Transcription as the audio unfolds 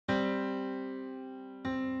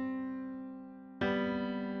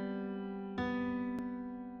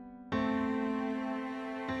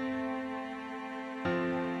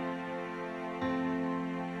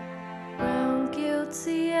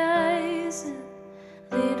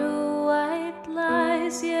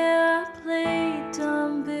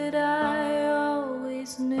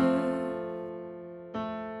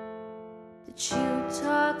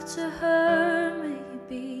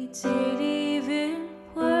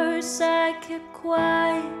years I kept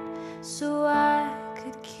quiet so I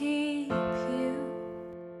could keep you.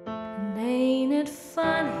 And ain't it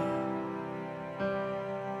funny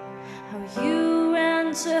how you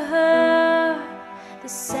ran to her the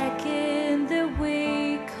second that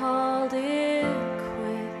we called it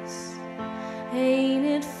quits? Ain't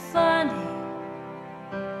it funny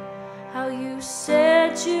how you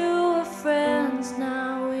said you were friends?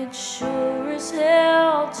 Now it sure as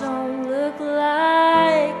hell don't look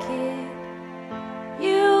like it.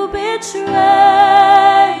 You betrayed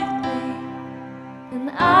me, and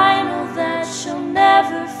I know that you'll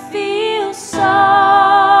never feel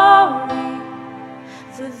sorry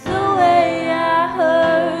for the way I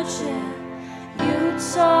hurt you. You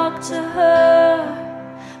talked to her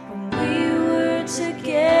when we were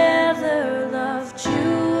together, loved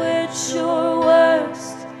you at your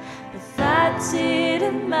worst, but that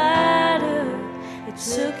didn't matter. It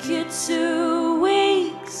took you 2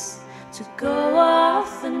 weeks to go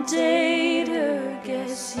off and date her.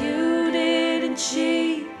 Guess you didn't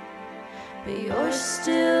cheat, but you're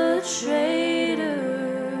still a traitor.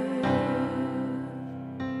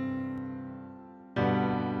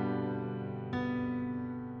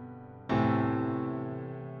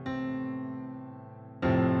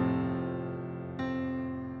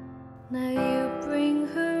 Now you bring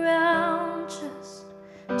her round just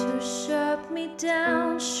to shut me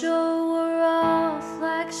down, show her off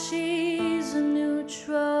like she's a new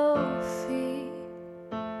trophy.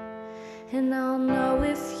 And I'll know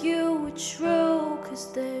if you were true,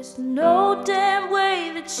 'cause there's no damn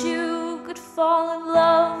way that you could fall in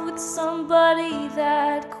love with somebody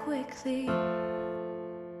that quickly.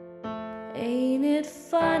 Ain't it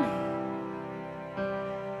funny,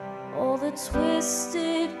 all the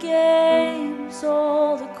twisted games,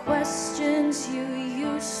 all the questions you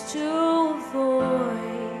used to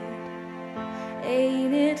avoid?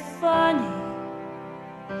 Ain't it funny,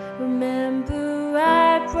 remember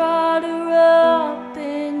I brought her up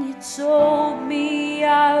and you told me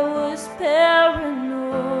I was paranoid.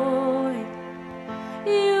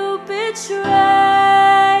 You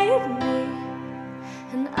betrayed me,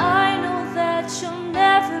 and I know that you'll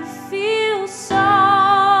never feel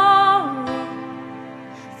sorry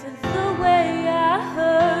for the way I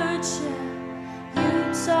hurt you. You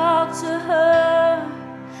talked to her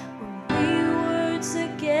when we were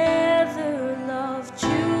together, loved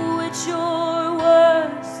you at your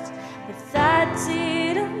worst, but that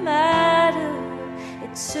didn't matter.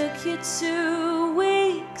 It took you 2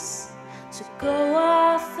 weeks to go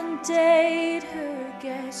off and date her.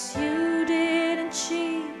 Guess you didn't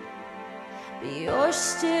cheat, but you're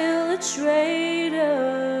still a traitor.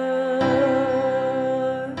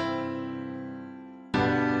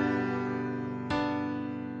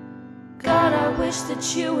 God, I wish that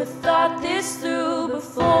you had thought this through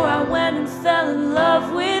before I went and fell in love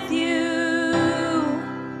with you.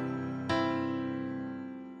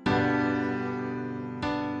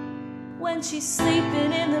 When she's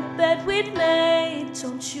sleeping in the bed we'd made,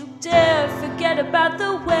 don't you dare forget about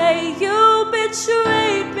the way you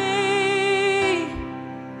betrayed me,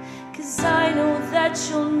 'cause I know that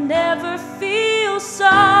you'll never